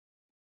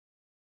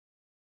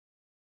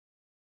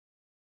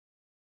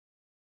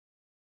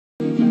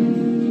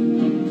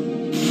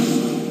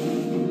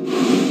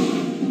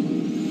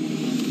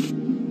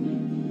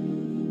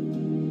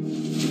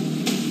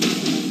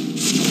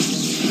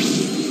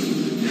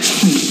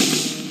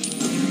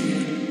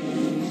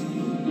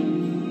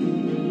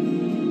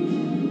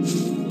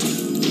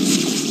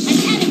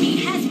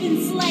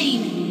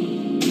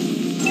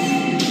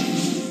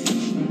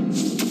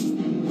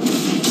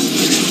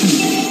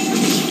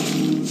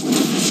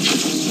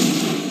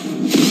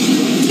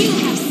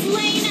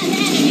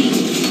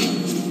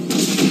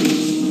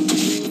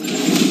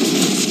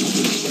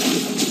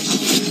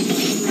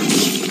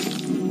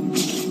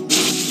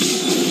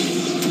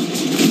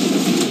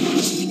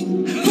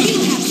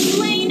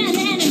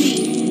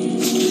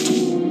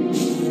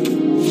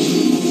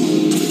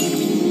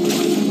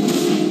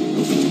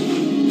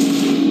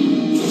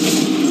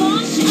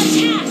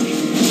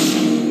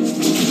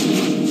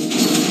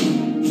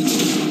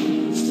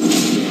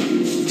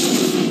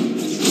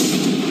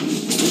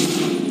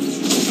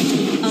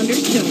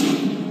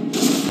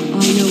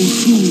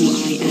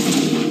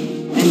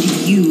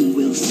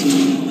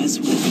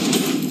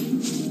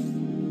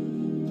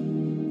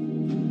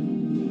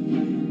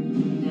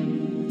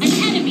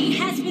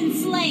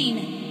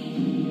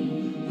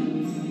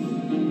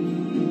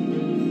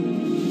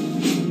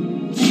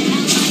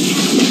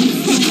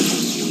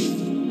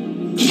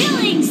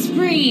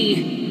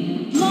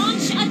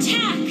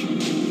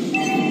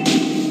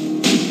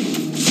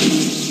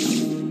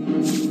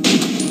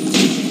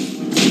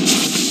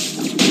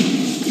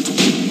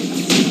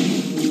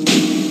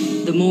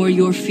The more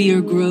your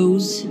fear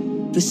grows,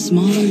 the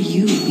smaller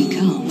you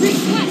become.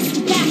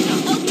 Request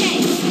backup, okay.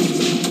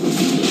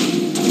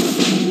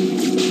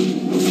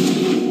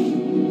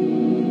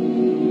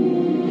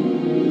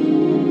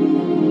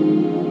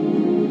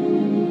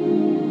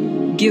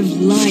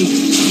 Give life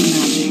to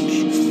magic,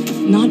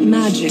 not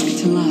magic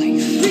to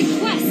life.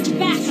 Request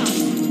backup.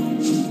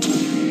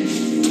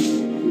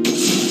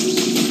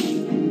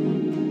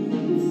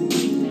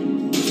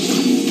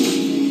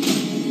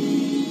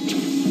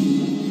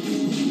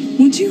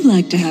 Would you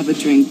like to have a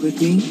drink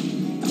with me?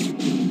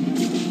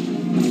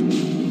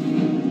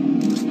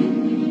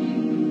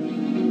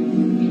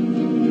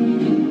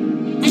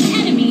 An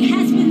enemy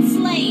has been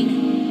slain.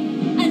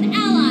 An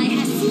ally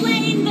has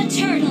slain the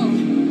turtle.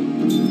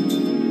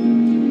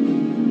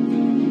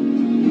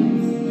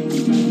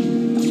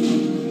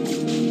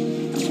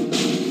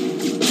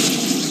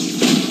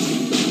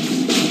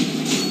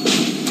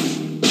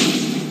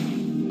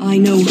 I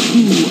know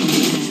who I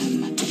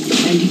am,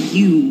 and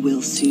you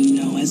will soon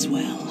know as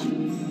well.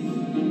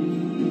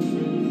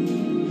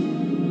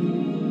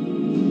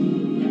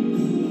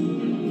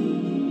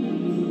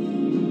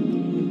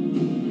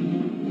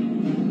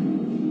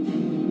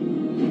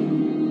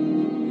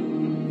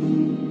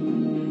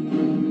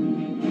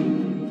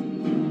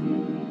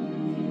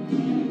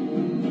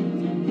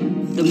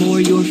 The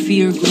more your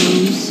fear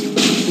grows,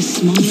 the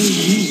smaller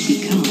you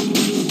become.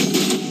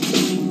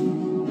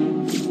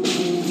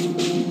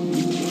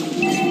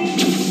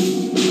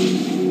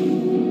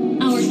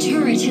 Our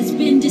turret has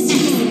been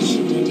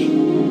executed.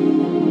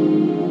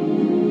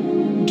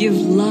 Give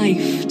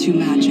life to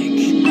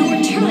magic.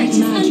 Our turret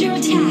is under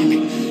attack.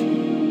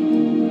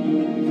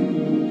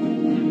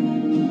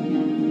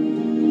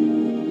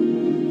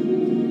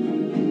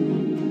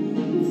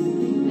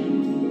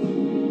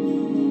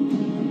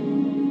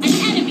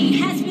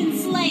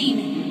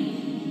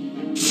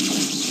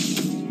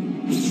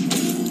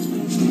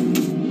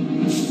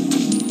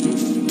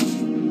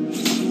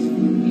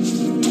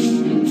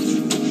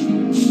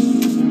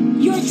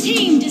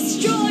 Team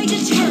destroyed the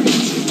turret.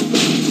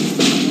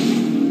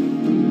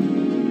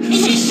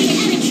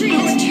 Initiate retreat.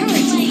 Our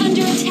turret is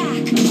under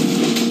attack.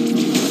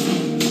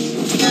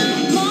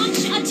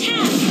 Launch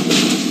attack.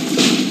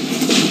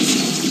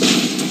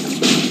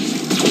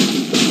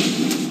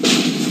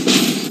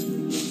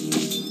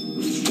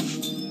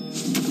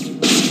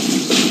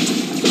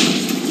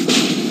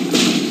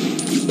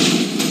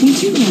 Would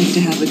you like to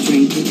have a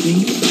drink with me?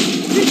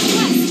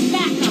 Request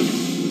backup.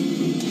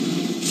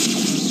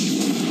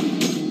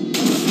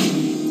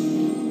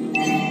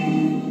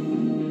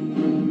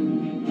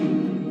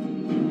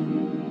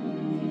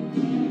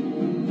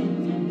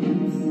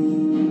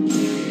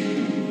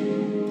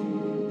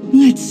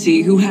 Let's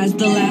see who has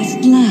the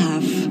last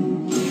laugh.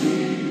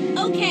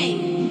 Okay.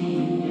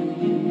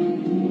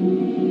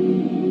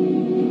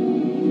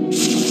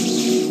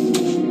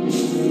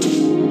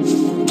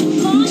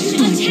 Launch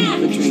attack.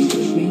 Have a drink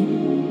with me?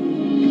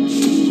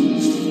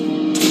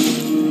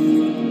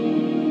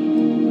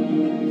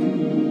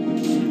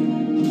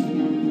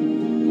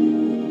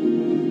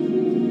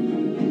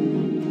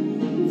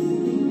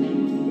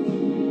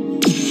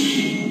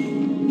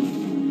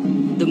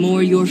 The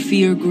more your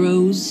fear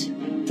grows,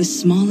 the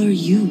smaller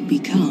you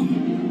become.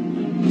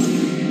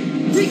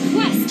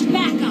 Request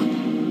backup.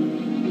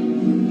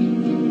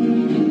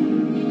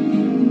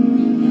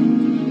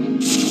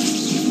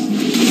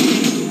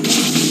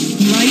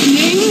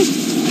 Lightning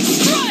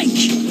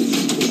strike!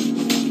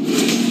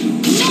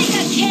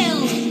 Mega kill.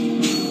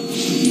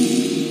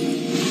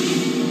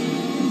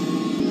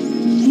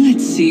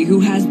 Let's see who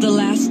has the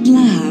last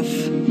laugh.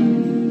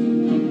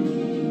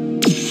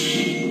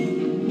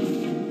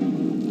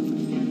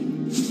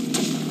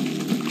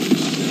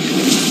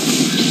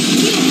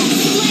 You have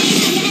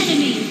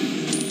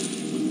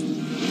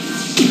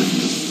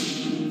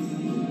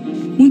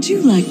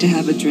you like to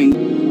have a drink? I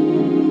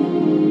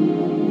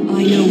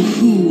know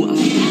who I am.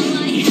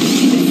 Ally has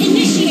been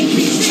initiate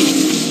retreat.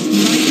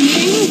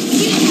 Lightning?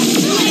 You have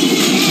slain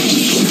an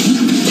enemy.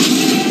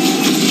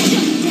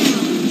 Shut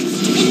down.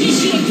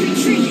 Initiate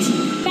retreat.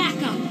 Back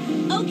up.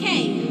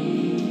 Okay.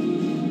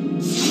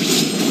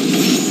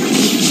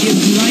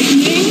 Give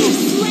lightning?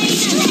 Slain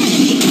an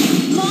enemy.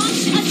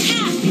 Launch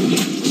attack.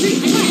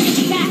 Request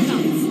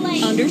backup.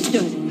 Slain.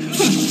 Understood.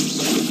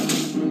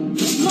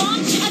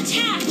 Launch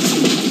attack.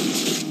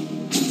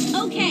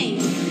 Okay.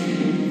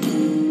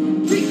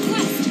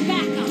 Request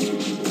backup.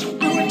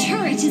 Our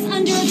turret is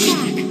under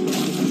attack.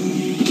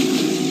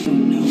 Oh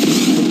no.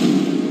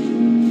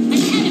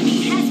 An enemy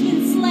has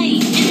been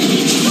slain.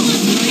 Enemy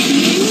lightning.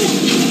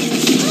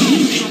 You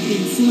have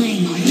been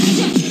slain.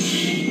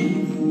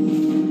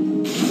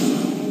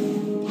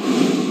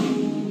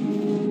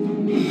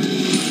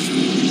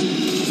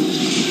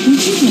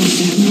 Would you like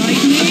to have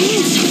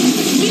lightning?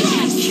 You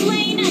have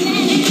slain an enemy.